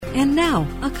And now,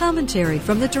 a commentary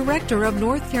from the director of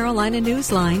North Carolina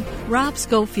Newsline, Rob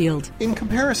Schofield. In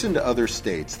comparison to other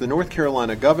states, the North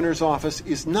Carolina governor's office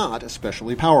is not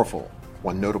especially powerful.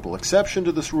 One notable exception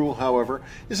to this rule, however,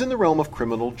 is in the realm of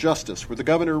criminal justice, where the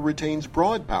governor retains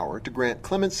broad power to grant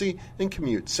clemency and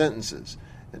commute sentences.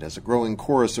 And as a growing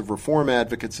chorus of reform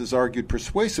advocates has argued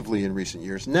persuasively in recent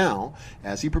years, now,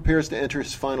 as he prepares to enter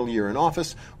his final year in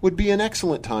office, would be an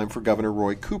excellent time for Governor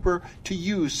Roy Cooper to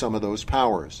use some of those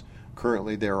powers.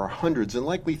 Currently, there are hundreds and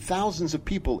likely thousands of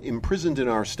people imprisoned in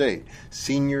our state.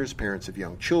 Seniors, parents of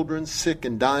young children, sick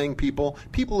and dying people,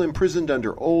 people imprisoned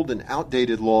under old and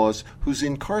outdated laws whose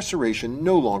incarceration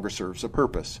no longer serves a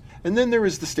purpose. And then there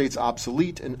is the state's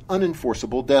obsolete and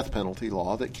unenforceable death penalty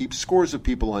law that keeps scores of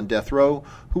people on death row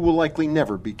who will likely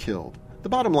never be killed. The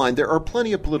bottom line, there are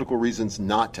plenty of political reasons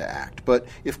not to act, but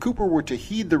if Cooper were to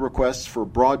heed the requests for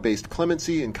broad-based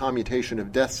clemency and commutation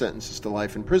of death sentences to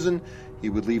life in prison, he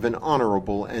would leave an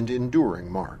honorable and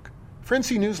enduring mark. For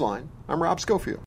NC Newsline, I'm Rob Schofield.